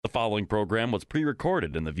following program was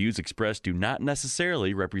pre-recorded, and the views expressed do not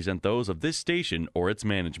necessarily represent those of this station or its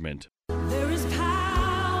management. There is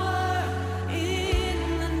power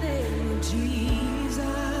in the name of Jesus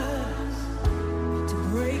to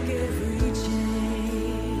break every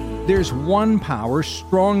chain. There's one power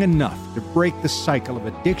strong enough to break the cycle of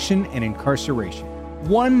addiction and incarceration.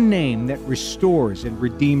 One name that restores and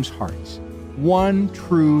redeems hearts. One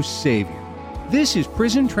true Savior. This is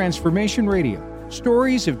Prison Transformation Radio.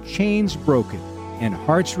 Stories of chains broken and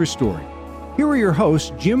hearts restored. Here are your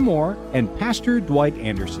hosts, Jim Moore and Pastor Dwight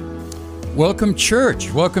Anderson. Welcome,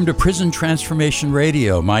 church. Welcome to Prison Transformation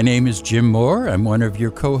Radio. My name is Jim Moore. I'm one of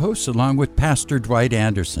your co-hosts along with Pastor Dwight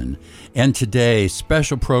Anderson. And today,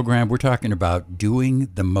 special program, we're talking about doing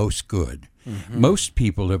the most good. Mm-hmm. Most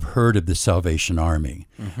people have heard of the Salvation Army.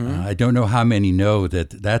 Mm-hmm. I don't know how many know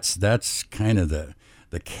that's kind of the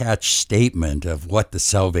catch statement of what the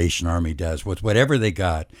Salvation Army does. With whatever they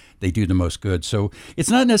got, they do the most good. So it's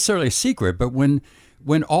not necessarily a secret, but when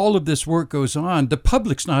all of this work goes on, the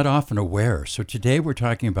public's not often aware. So today we're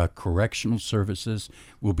talking about correctional services.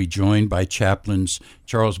 We'll be joined by chaplains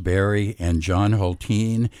Charles Berry and John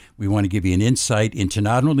Hulteen. We want to give you an insight into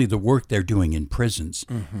not only the work they're doing in prisons,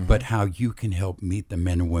 mm-hmm. but how you can help meet the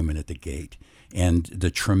men and women at the gate and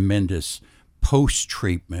the tremendous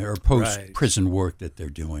post-treatment or post-prison work that they're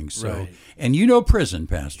doing. So, and you know prison,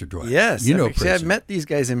 Pastor Dwight. Yes. You know actually, prison. I've met these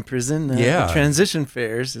guys in prison. The transition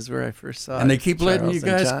fairs is where I first saw and they keep letting you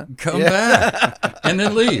guys come back and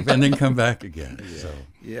then leave and then come back again. Yeah. So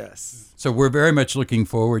yes. So we're very much looking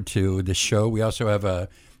forward to the show. We also have a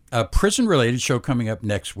prison-related show coming up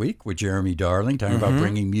next week with Jeremy Darling, talking about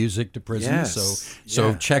bringing music to prison. Yes.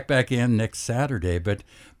 So check back in next Saturday.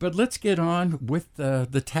 But let's get on with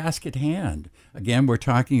the task at hand. Again, we're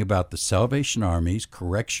talking about the Salvation Army's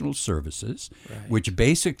correctional services, which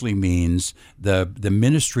basically means the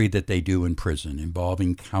ministry that they do in prison,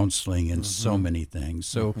 involving counseling and so many things.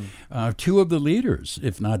 So two of the leaders,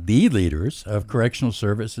 if not the leaders, of correctional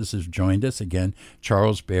services have joined us. Again,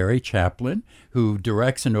 Charles Berry, chaplain, who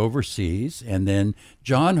directs and oversees, and then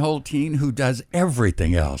John Hulteen, who does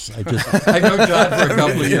everything else. I know John for a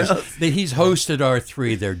couple of years. He's hosted our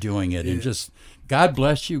three. They're doing it, and just God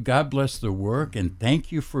bless you. God bless the work, and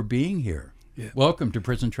thank you for being here. Yeah. Welcome to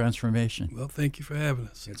Prison Transformation. Well, thank you for having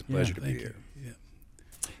us. It's a pleasure to be here. Yeah.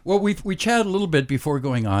 Well, we chatted a little bit before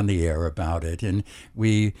going on the air about it, and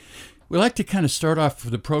we like to kind of start off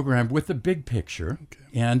the program with a big picture,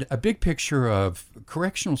 and a big picture of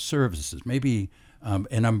correctional services, maybe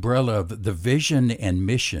an umbrella of the vision and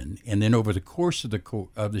mission, and then over the course of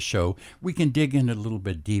the show, we can dig in a little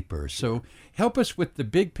bit deeper. So help us with the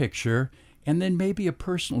big picture, and then maybe a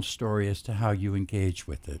personal story as to how you engage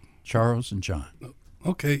with it. Charles and John.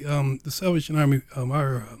 Okay, the Salvation Army,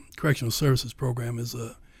 our correctional services program is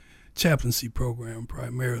a chaplaincy program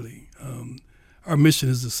primarily. Our mission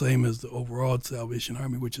is the same as the overall Salvation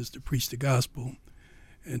Army, which is to preach the gospel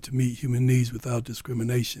and to meet human needs without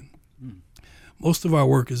discrimination. Most of our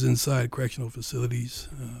work is inside correctional facilities.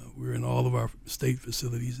 We're in all of our state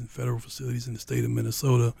facilities and federal facilities in the state of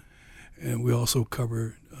Minnesota, and we also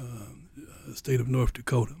cover the state of North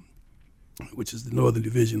Dakota, which is the northern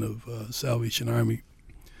division of Salvation Army.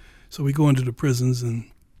 So we go into the prisons, and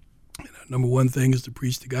our number one thing is to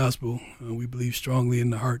preach the gospel. We believe strongly in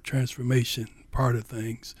the heart transformation part of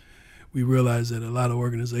things. We realize that a lot of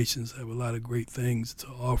organizations have a lot of great things to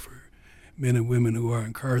offer men and women who are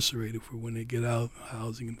incarcerated for when they get out,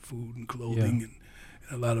 housing and food and clothing and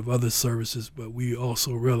a lot of other services. But we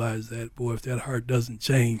also realize that, boy, if that heart doesn't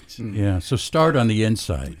change. Yeah, so start on the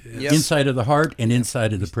inside. Yes. Inside of the heart and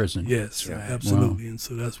inside of the prison. Yes, absolutely. Wow. And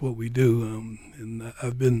so that's what we do. And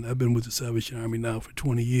I've been with the Salvation Army now for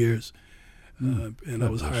 20 years, and I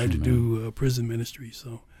was hired to do prison ministry.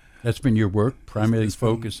 So that's been your work, primary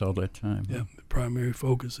focus all that time. Yeah, the primary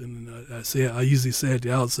focus. And I usually say at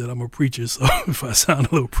the outset, I'm a preacher, so if I sound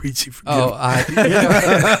a little preachy, forgive me.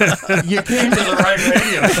 You came to the right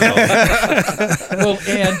radio show. Well,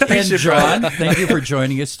 and John, thank you for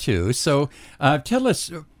joining us too. So tell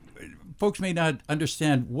us, folks may not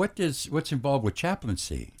understand what's involved with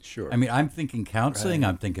chaplaincy. Sure. I mean, I'm thinking counseling,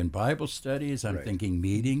 I'm thinking Bible studies, I'm thinking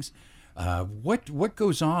meetings. What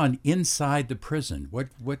goes on inside the prison?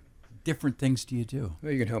 What different things do you do?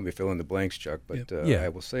 Well, you can help me fill in the blanks, Chuck, but I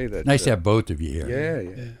will say that... Nice to have both of you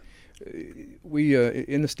here. We,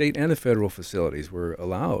 in the state and the federal facilities, we're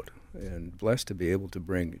allowed and blessed to be able to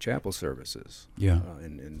bring chapel services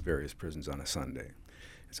in various prisons on a Sunday.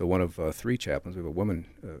 So one of three chaplains, we have a woman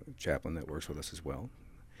chaplain that works with us as well,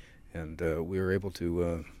 and we were able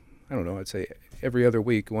to I don't know, I'd say every other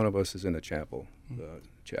week, one of us is in a chapel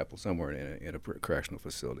somewhere in a correctional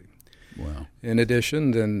facility. Wow. In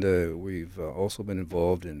addition, then we've also been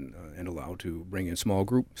involved in and allowed to bring in small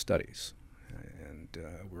group studies. And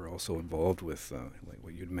we're also involved with, like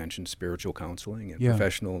what you'd mentioned, spiritual counseling and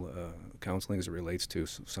professional counseling as it relates to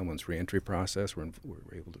someone's reentry process. We're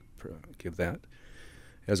able to give that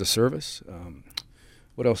as a service.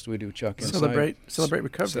 What else do we do, Chuck? Celebrate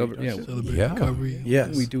recovery. Celebrate Yeah. recovery.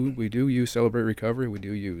 Yes. We do use Celebrate Recovery. We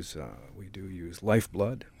do use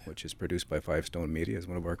Lifeblood, which is produced by Five Stone Media, as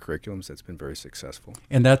one of our curriculums that's been very successful.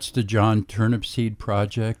 And that's the John Turnipseed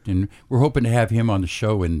Project, and we're hoping to have him on the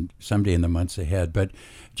show someday in the months ahead. But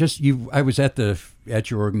I was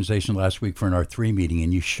at your organization last week for an R3 meeting,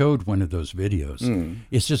 and you showed one of those videos.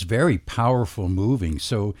 It's just very powerful, moving.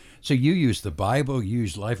 So you use the Bible, you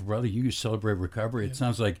use Lifeblood, you use Celebrate Recovery. It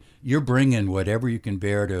sounds like you're bringing whatever you can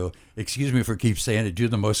bear to, excuse me for keep saying it, do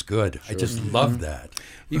the most good. Sure. I just love that.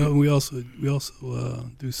 We also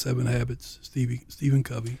do 7 Habits, Stephen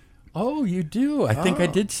Covey. Oh, you do? I think I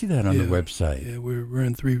did see that on the website. Yeah, we're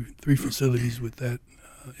in three facilities with that,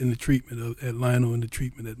 in the treatment at Lionel, in the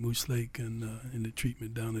treatment at Moose Lake, and in the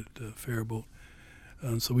treatment down at Faribault.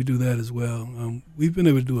 So we do that as well. We've been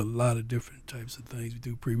able to do a lot of different types of things. We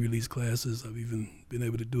do pre-release classes. I've even been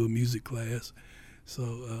able to do a music class.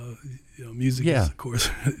 So, music is, of course,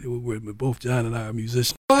 both John and I are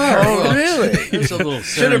musicians. Oh, really? It's a little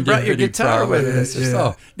Should have brought your guitar with us.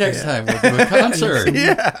 Next time we'll do a concert.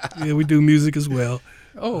 Yeah, we do music as well.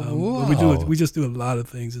 Oh, wow. But we just do a lot of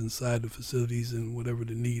things inside the facilities, and whatever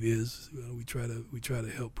the need is, we try to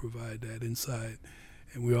help provide that inside.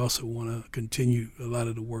 And we also want to continue a lot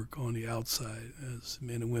of the work on the outside as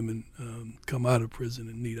men and women come out of prison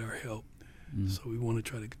and need our help. So we want to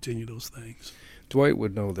try to continue those things. Dwight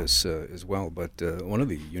would know this as well, but one of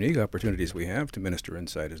the unique opportunities we have to minister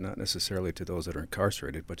inside is not necessarily to those that are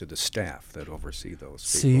incarcerated, but to the staff that oversee those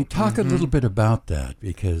people. See, talk a little bit about that,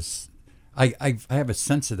 because I have a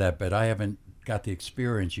sense of that, but I haven't got the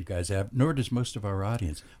experience you guys have, nor does most of our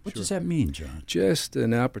audience. What does that mean, John? Just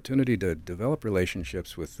an opportunity to develop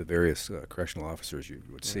relationships with the various correctional officers you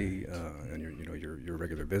would see, and your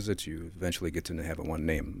regular visits. You eventually get to have a one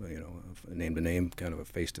name, a name to name kind of a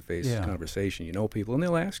face-to-face conversation. You know people, and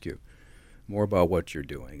they'll ask you more about what you're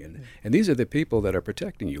doing, and these are the people that are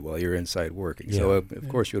protecting you while you're inside working. So of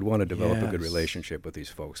course you would want to develop a good relationship with these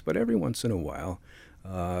folks, but every once in a while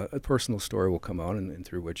a personal story will come out, and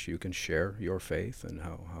through which you can share your faith and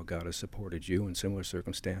how God has supported you in similar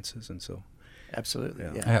circumstances. And so absolutely,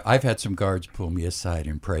 I've had some guards pull me aside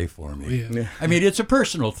and pray for me. I mean, it's a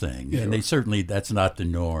personal thing, and that's not the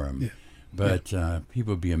norm. But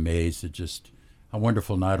people would be amazed at just how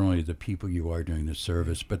wonderful not only the people you are doing the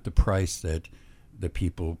service, but the price that the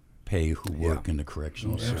people pay who work in the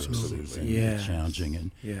correctional services. And it's challenging.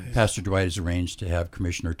 And Pastor Dwight has arranged to have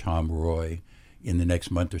Commissioner Tom Roy in the next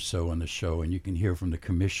month or so on the show, and you can hear from the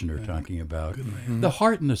commissioner talking about the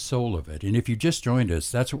heart and the soul of it. And if you just joined us,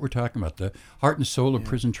 that's what we're talking about, the heart and soul of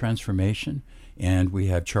prison transformation. And we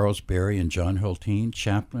have Charles Berry and John Hulteen,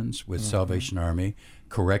 chaplains with Salvation Army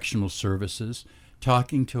Correctional Services,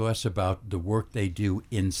 talking to us about the work they do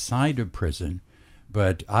inside of prison.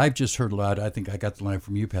 But I've just heard a lot. I think I got the line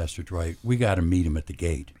from you, Pastor Dwight. We got to meet them at the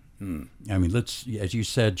gate. I mean, let's, as you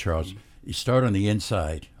said, Charles, you start on the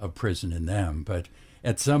inside of prison in them, but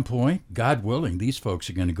at some point, God willing, these folks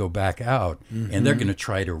are going to go back out and they're going to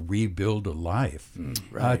try to rebuild a life.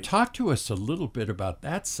 Talk to us a little bit about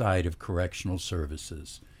that side of correctional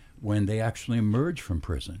services when they actually emerge from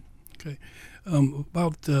prison. Okay. I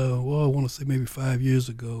want to say maybe 5 years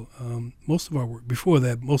ago, most of our work, before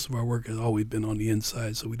that, most of our work has always been on the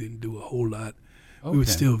inside, so we didn't do a whole lot. We would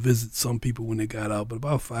still visit some people when they got out, but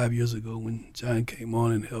about 5 years ago when John came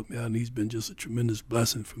on and helped me out, and he's been just a tremendous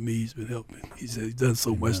blessing for me. He's been helping. He's done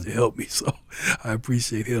so much to help me, so I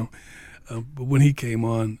appreciate him. But when he came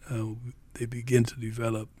on, they began to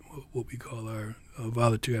develop what we call our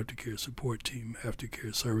volunteer aftercare support team,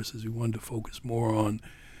 aftercare services. We wanted to focus more on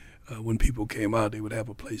when people came out, they would have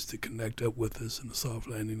a place to connect up with us in the soft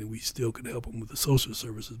landing, and we still could help them with the social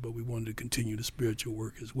services, but we wanted to continue the spiritual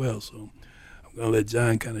work as well. So I'm going to let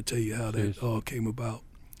John kind of tell you how that all came about.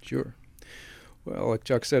 Sure. Well, like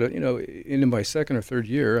Chuck said, in my second or third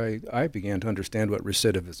year, I began to understand what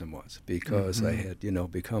recidivism was, because I had,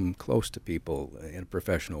 become close to people in a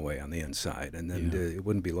professional way on the inside, and then it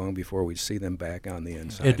wouldn't be long before we'd see them back on the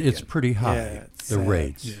inside. It's pretty high, the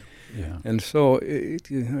rates. And so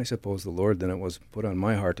I suppose the Lord then it was put on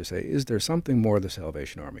my heart to say, is there something more the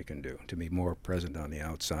Salvation Army can do to be more present on the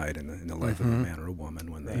outside in the life of a man or a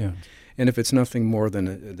woman when they, and if it's nothing more than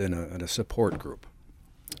a support group,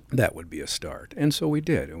 that would be a start. And so we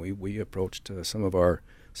did, and we approached some of our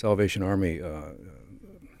Salvation Army,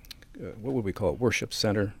 what would we call it, worship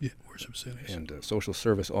center, worship centers, and social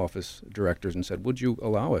service office directors, and said, would you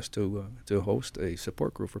allow us to host a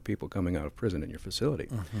support group for people coming out of prison in your facility?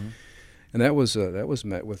 And that was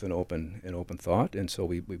met with an open thought, and so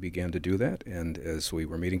we began to do that. And as we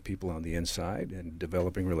were meeting people on the inside and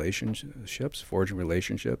developing relationships, forging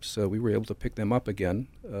relationships, we were able to pick them up again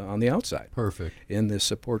on the outside. Perfect. In this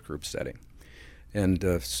support group setting. And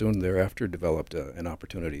soon thereafter developed an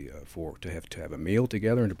opportunity to have a meal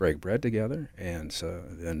together and to break bread together. And so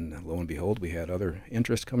then, lo and behold, we had other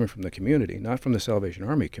interest coming from the community, not from the Salvation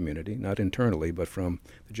Army community, not internally, but from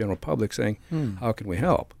the general public saying, how can we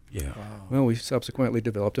help? Yeah. Wow. Well, we subsequently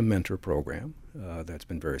developed a mentor program that's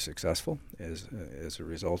been very successful as a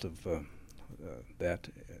result of that,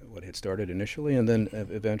 what had started initially. And then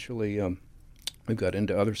eventually we got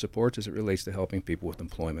into other supports as it relates to helping people with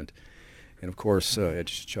employment. And of course, as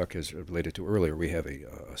Chuck has related to earlier, we have a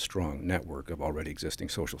strong network of already existing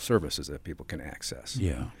social services that people can access.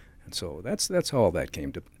 Yeah. And so that's how all that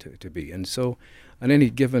came to be. And so on any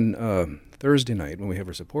given Thursday night when we have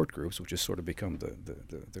our support groups, which has sort of become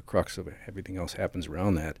the crux of everything else happens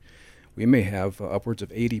around that, we may have upwards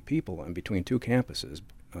of 80 people on between two campuses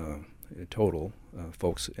total,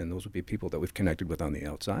 folks, and those would be people that we've connected with on the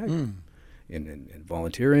outside. In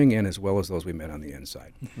volunteering, and as well as those we met on the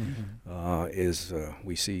inside.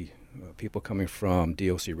 We see people coming from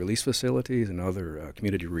DOC release facilities and other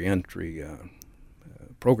community reentry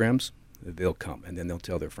programs. They'll come, and then they'll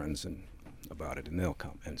tell their friends about it, and they'll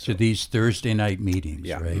come. And so To these Thursday night meetings,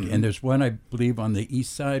 Yeah. right? Mhm. And there's one, I believe, on the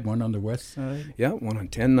east side, one on the west side. yeah, one on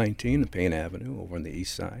 1019 and Payne Avenue over on the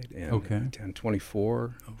east side, and Okay.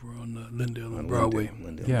 1024 over on Lindale on and Broadway.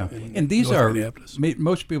 Lindale. Yeah, in and these North are, Minneapolis.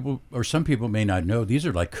 most people, or some people may not know, these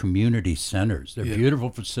are like community centers. They're Yeah. beautiful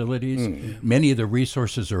facilities. Yeah. Many of the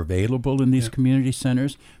resources are available in these Yeah. community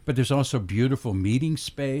centers, but there's also beautiful meeting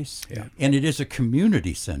space. Yeah. And it is a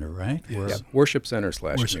community center, right? Yes. Where- Yeah, worship center /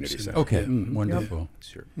 Worship community center. center. Okay, Yeah. wonderful.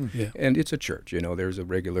 Sure. Yeah. And it's a church. There's a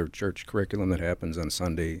regular church curriculum that happens on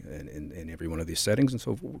Sunday in every one of these settings. And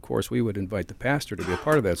so, of course, we would invite the pastor to be a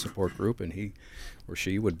part of that support group, and he or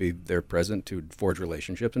she would be there present to forge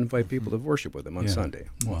relationships and invite people to worship with them on Yeah. Sunday.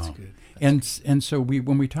 Wow. And so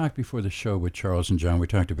when we talked before the show with Charles and John, we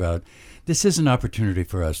talked about this is an opportunity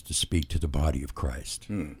for us to speak to the body of Christ.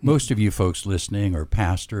 Most of you folks listening are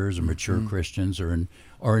pastors or mature Christians or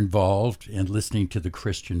are involved in listening to the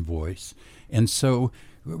Christian voice. And so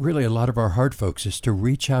really a lot of our heart, folks, is to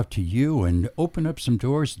reach out to you and open up some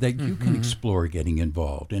doors that you can explore getting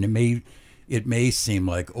involved. And it may seem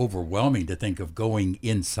like overwhelming to think of going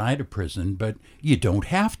inside a prison, but you don't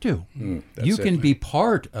have to. That's You it. can be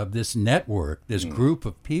part of this network, this group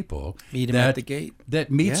of people. Meet 'em at the gate.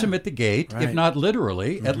 That meets Yeah. them at the gate, if Right. not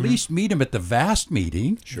literally, at least meet them at the vast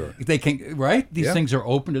meeting. Sure. They can, right? These Yeah. things are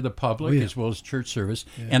open to the public yeah. as well as church service.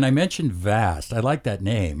 And I mentioned VAST. I like that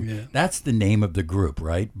name. Yeah. That's the name of the group,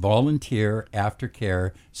 right? Volunteer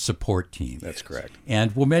Aftercare Support Team. That's correct.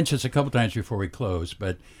 And we'll mention this a couple times before we close,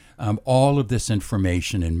 but all of this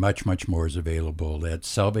information and much, much more is available at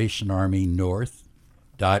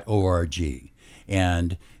salvationarmynorth.org.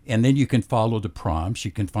 And then you can follow the prompts.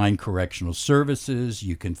 You can find correctional services.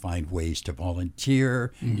 You can find ways to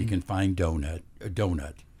volunteer. You can find donut.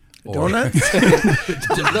 Or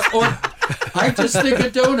I just think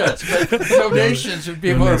of donuts, but donations would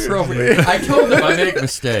be more appropriate. I told them I make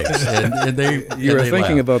mistakes, and they You were and they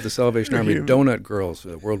thinking laugh. about the Salvation Army Donut Girls,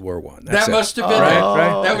 World War I. That must have been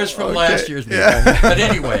Right. that was from last year's meeting. But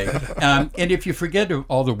anyway, and if you forget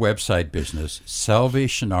all the website business,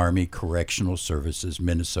 Salvation Army Correctional Services,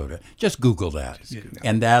 Minnesota, just Google that,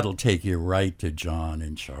 and that'll take you right to John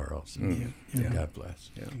and Charles. God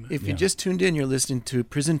bless. If you just tuned in, you're listening to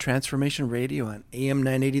Prison Transformation Radio on AM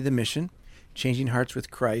 980 The Mission, Changing Hearts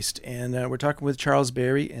with Christ. And we're talking with Charles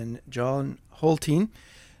Berry and John Holteen.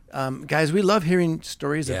 Guys, we love hearing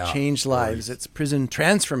stories Yeah, of changed lives. stories. It's Prison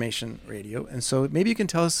Transformation Radio. And so maybe you can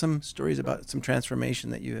tell us some stories about some transformation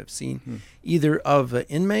that you have seen, either of an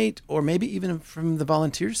inmate or maybe even from the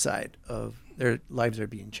volunteer side of their lives are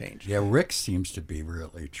being changed. Yeah, Rick seems to be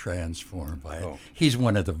really transformed by it. Oh. He's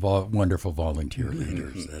one of the wonderful volunteer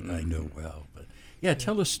leaders that I know well. But yeah,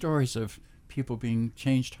 tell us stories of people being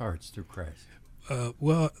changed hearts through Christ.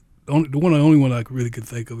 Well, the only one I really could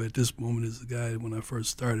think of at this moment is the guy when I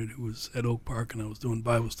first started who was at Oak Park, and I was doing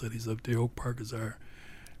Bible studies up there. Oak Park is our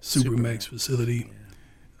Supermax facility.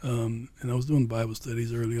 And I was doing Bible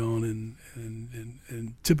studies early on,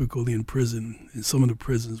 and typically in prison, in some of the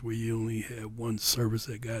prisons where you only have one service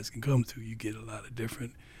that guys can come to, you get a lot of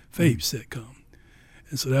different faiths that come.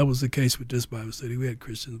 And so that was the case with this Bible study. We had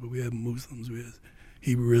Christians, but we had Muslims, we had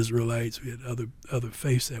Hebrew Israelites, we had other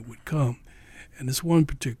faiths that would come. And this one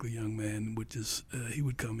particular young man would just, he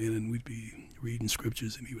would come in and we'd be reading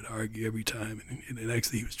scriptures and he would argue every time. And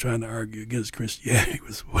actually he was trying to argue against Christianity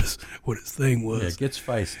was what his thing was. Yeah, it gets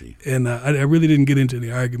feisty. And I really didn't get into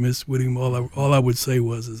the arguments with him. All I would say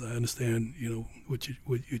is I understand,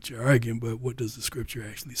 what you're arguing, but what does the scripture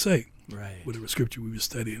actually say? Right. Whatever scripture we were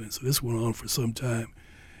studying. And so this went on for some time.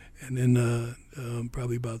 And then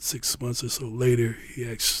probably about 6 months or so later, he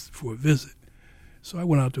asked for a visit. So I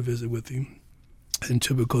went out to visit with him. And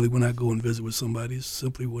typically when I go and visit with somebody, it's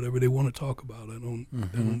simply whatever they want to talk about. I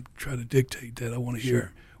don't try to dictate that. I want to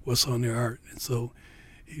hear what's on their heart. And so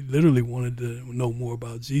he literally wanted to know more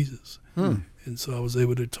about Jesus. And so I was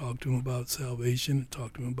able to talk to him about salvation and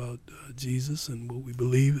talk to him about Jesus and what we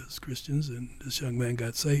believe as Christians. And this young man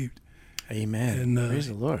got saved. Amen. And, praise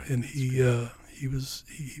the Lord. And he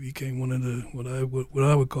became one of the what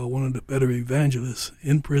I would call one of the better evangelists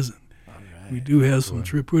in prison. We do have some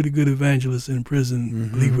pretty good evangelists in prison,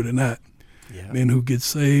 believe it or not. Yeah. Men who get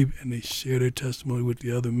saved and they share their testimony with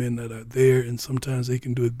the other men that are there, and sometimes they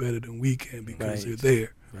can do it better than we can because they're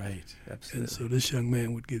there. Right, absolutely. And so this young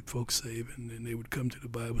man would get folks saved, and then they would come to the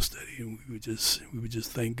Bible study, and we would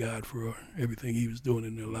just thank God for everything He was doing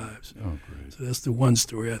in their lives. Oh, great! So that's the one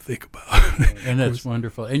story I think about. And that's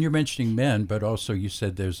wonderful. And you're mentioning men, but also you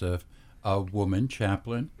said there's a woman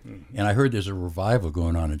chaplain, and I heard there's a revival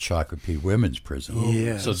going on in Shakopee Women's Prison.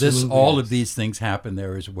 Yeah, so all of these things happen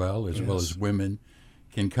there as well as women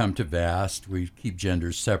can come to VAST. We keep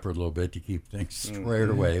genders separate a little bit to keep things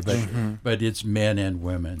squared away, but it's men and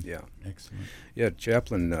women. Yeah, excellent. Yeah,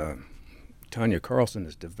 Chaplain Tanya Carlson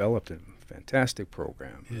has developed a fantastic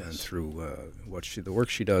program, and through the work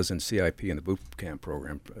she does in CIP and the boot camp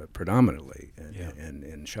program predominantly, and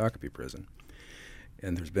in Shakopee Prison.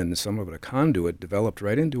 And there's been some of it a conduit developed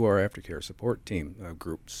right into our aftercare support team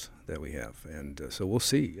groups that we have. And so we'll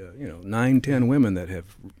see, 9, 10 women that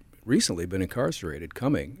have recently been incarcerated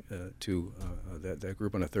coming to that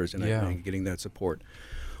group on a Thursday night and getting that support.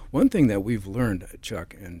 One thing that we've learned,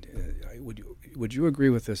 Chuck, and would you agree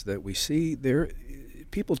with this, that we see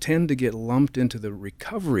people tend to get lumped into the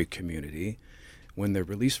recovery community when they're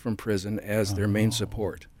released from prison as their main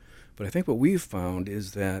support. But I think what we've found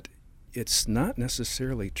is that it's not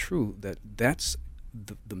necessarily true that that's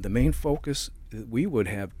the main focus. We would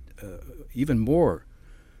have even more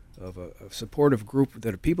of a supportive group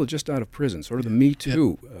that are people just out of prison, sort of the Me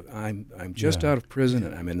Too. I'm just out of prison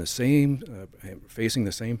and I'm in the same, facing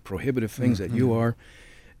the same prohibitive things that you are.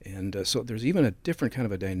 And so there's even a different kind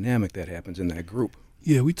of a dynamic that happens in that group.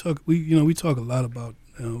 Yeah, we talk a lot about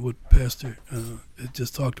what Pastor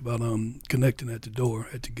just talked about, connecting at the door,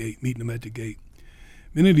 at the gate, meeting them at the gate.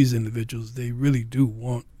 Many of these individuals, they really do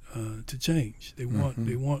want to change. They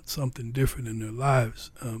want something different in their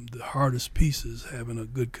lives. The hardest piece is having a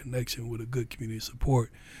good connection with a good community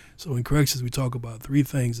support. So in corrections, we talk about 3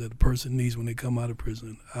 things that a person needs when they come out of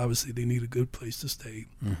prison. Obviously, they need a good place to stay.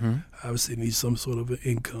 Obviously, they need some sort of an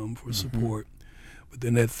income for support. But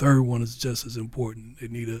then that third one is just as important. They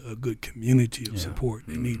need a good community of support.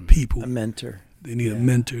 They need people. A mentor. They need a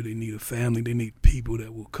mentor. They need a family. They need people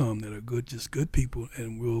that will come that are good, just good people,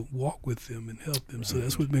 and will walk with them and help them. So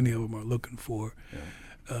that's what many of them are looking for.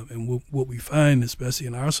 And what we find, especially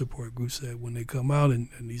in our support groups, that when they come out and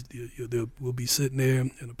we'll be sitting there,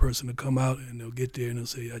 and a person will come out and they'll get there and they'll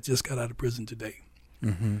say, "I just got out of prison today."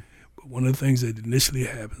 But one of the things that initially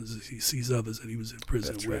happens is he sees others that he was in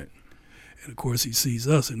prison with. Right. And, of course, he sees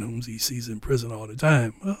us, and whom he sees in prison all the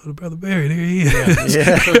time. Oh, Brother Barry, there he is.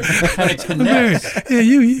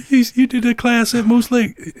 You did a class at Moose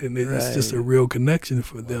Lake. And it's just a real connection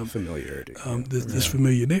for them. Familiarity. This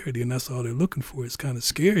familiarity, and that's all they're looking for. It's kind of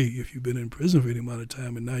scary if you've been in prison for any amount of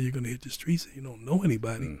time, and now you're going to hit the streets and you don't know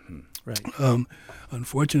anybody. Right.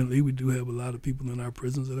 Unfortunately, we do have a lot of people in our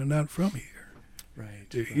prisons that are not from here. Right.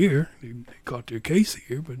 They're here. They caught their case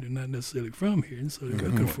here, but they're not necessarily from here, and so they're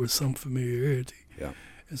looking for some familiarity. Yeah.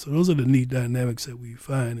 And so those are the neat dynamics that we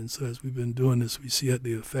find. And so as we've been doing this, we see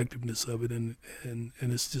the effectiveness of it, and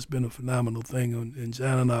it's just been a phenomenal thing. And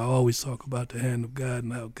John and I always talk about the hand of God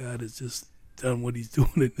and how God has just done what He's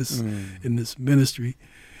doing in this ministry.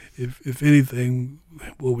 If anything,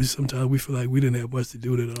 sometimes we feel like we didn't have much to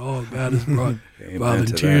do with it at all. God has brought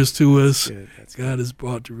volunteers to us. God has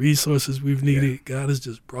brought the resources we've needed. God has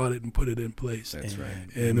just brought it and put it in place. That's right.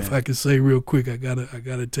 And if I can say real quick, I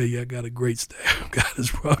gotta tell you, I got a great staff. God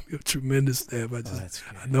has brought me a tremendous staff.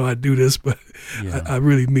 I know I do this, but I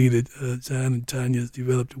really mean it. John and Tanya has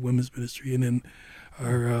developed a women's ministry, and then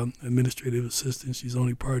our administrative assistant. She's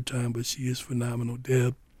only part-time, but she is phenomenal,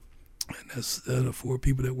 Deb. And that's the 4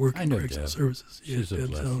 people that work I in know correctional Deb. services. She's a Deb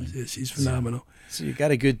blessing. Jones. Yeah, she's phenomenal. So you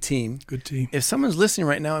got a good team. Good team. If someone's listening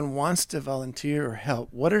right now and wants to volunteer or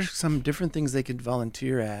help, what are some different things they could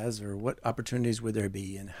volunteer as, or what opportunities would there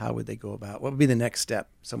be, and how would they go about? What would be the next step?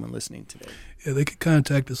 Someone listening today. Yeah, they could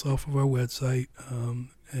contact us off of our website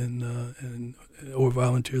and or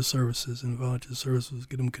volunteer services. And volunteer services,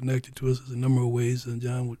 get them connected to us. There's a number of ways, and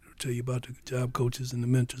John would tell you about the job coaches and the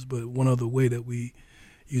mentors. But one other way that we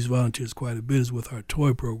use volunteers quite a bit is with our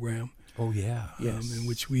toy program. Oh, yeah. Yes. In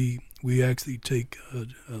which we actually take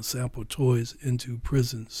sample toys into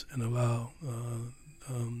prisons and allow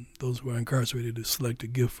those who are incarcerated to select a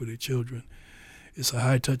gift for their children. It's a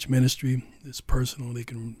high-touch ministry. It's personal.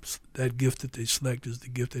 That gift that they select is the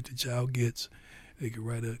gift that the child gets. They can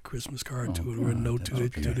write a Christmas card to it or a note to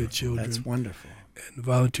their children. That's wonderful. And the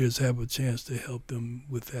volunteers have a chance to help them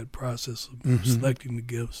with that process of selecting the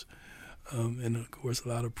gifts. And of course, a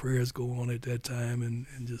lot of prayers go on at that time, and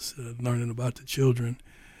just learning about the children.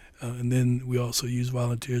 And then we also use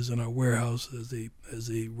volunteers in our warehouse as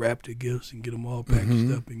they wrap the gifts and get them all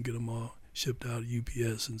packaged up and get them all shipped out of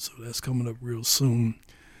UPS. And so that's coming up real soon.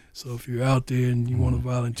 So if you're out there and you want to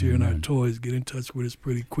volunteer in our toys, get in touch with us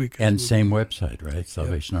pretty quick. And same website, right?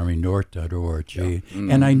 SalvationArmyNorth.org.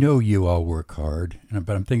 And I know you all work hard,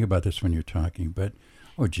 but I'm thinking about this when you're talking, but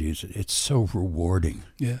oh, geez, it's so rewarding.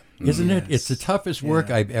 Yeah. Isn't it? It's the toughest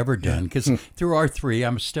work I've ever done, because through R3,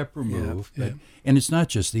 I'm a step removed. Yeah. And it's not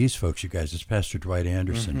just these folks, you guys. It's Pastor Dwight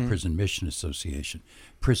Anderson, Prison Mission Association,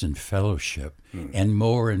 Prison Fellowship, and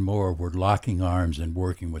more we're locking arms and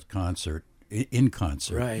working in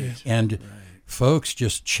concert. Right. And folks,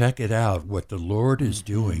 just check it out. What the Lord is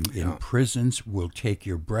doing in prisons will take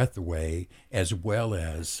your breath away, as well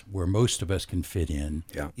as where most of us can fit in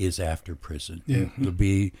is after prison. Yeah. Could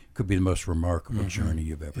be the most remarkable journey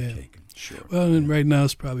you've ever taken. Sure. Well, and right now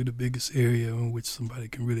it's probably the biggest area in which somebody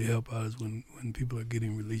can really help out is when people are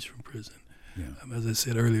getting released from prison. Yeah. As I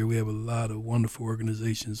said earlier, we have a lot of wonderful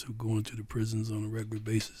organizations who go into the prisons on a regular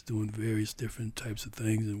basis doing various different types of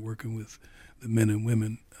things and working with the men and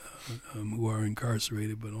women who are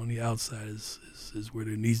incarcerated. But on the outside is where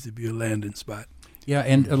there needs to be a landing spot. Yeah,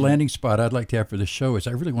 and a landing spot I'd like to have for the show is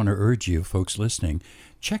I really want to urge you, folks listening,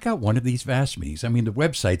 check out one of these VAST meetings. I mean, the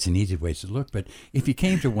website's an easy way to look, but if you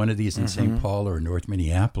came to one of these in St. Paul or North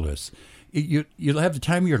Minneapolis, you'll have the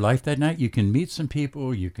time of your life that night. You can meet some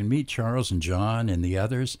people. You can meet Charles and John and the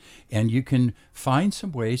others, and you can find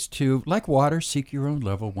some ways to, like water, seek your own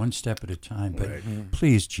level one step at a time. But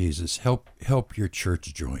please, Jesus, help your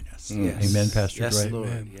church join us. Yes. Amen, Pastor Yes, Dwight? Lord.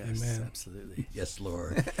 Amen. Yes, Amen. absolutely. Yes,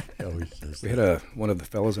 Lord. He always says We that. had one of the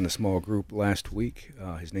fellows in a small group last week.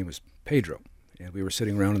 His name was Pedro, and we were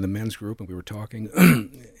sitting around in the men's group, and we were talking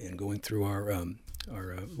and going through our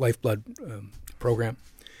lifeblood program.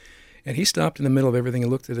 And he stopped in the middle of everything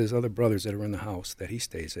and looked at his other brothers that are in the house that he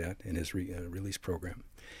stays at in his release program.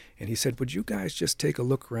 And he said, would you guys just take a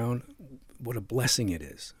look around? What a blessing it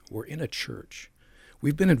is. We're in a church.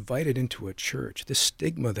 We've been invited into a church. The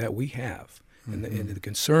stigma that we have and the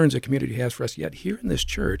concerns the community has for us, yet here in this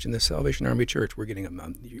church, in the Salvation Army Church, we're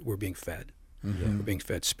being fed. We're being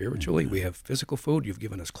fed spiritually. We have physical food. You've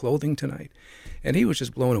given us clothing tonight. And he was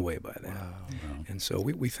just blown away by that. Wow. And so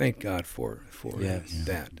we thank God for Yes.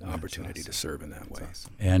 that opportunity to serve in that way.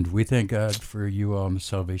 And we thank God for you all in the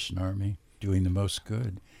Salvation Army doing the most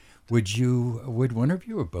good. Would one of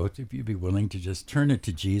you or both of you be willing to just turn it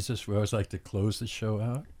to Jesus? We always like to close the show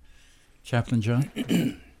out. Chaplain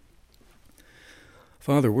John?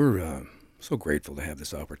 Father, we're so grateful to have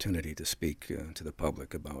this opportunity to speak to the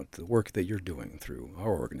public about the work that you're doing through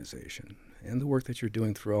our organization and the work that you're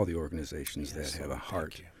doing through all the organizations that have a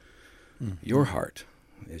heart. Your heart,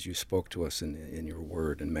 as you spoke to us in your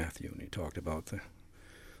word in Matthew, and you talked about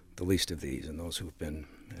the least of these and those who've been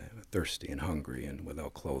thirsty and hungry and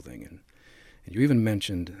without clothing. And you even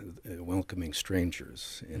mentioned welcoming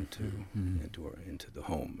strangers into the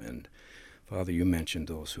home. And Father, you mentioned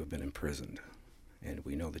those who have been imprisoned. And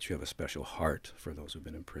we know that you have a special heart for those who've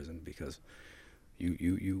been imprisoned because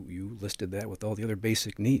you listed that with all the other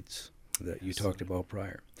basic needs that you talked about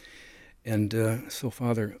prior. And so,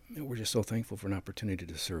 Father, we're just so thankful for an opportunity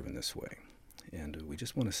to serve in this way. And we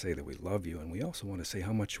just want to say that we love you, and we also want to say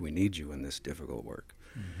how much we need you in this difficult work.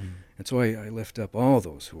 And so I lift up all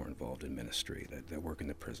those who are involved in ministry, that work in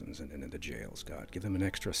the prisons and in the jails, God. Give them an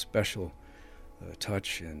extra special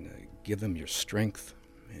touch and give them your strength,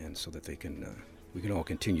 and so that they can... we can all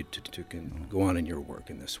continue to go on in your work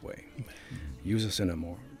in this way. Use us in a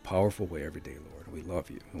more powerful way every day, Lord. We love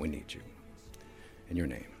you and we need you. In your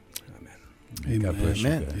name, amen. God bless you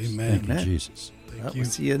Amen. guys. Amen. Thank you, Amen. Jesus. Thank We'll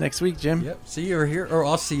see you next week, Jim. Yep. See you here, or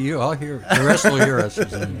I'll see you. I'll hear. The rest will hear us.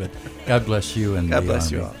 But God bless you and God the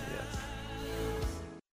bless you Army. all.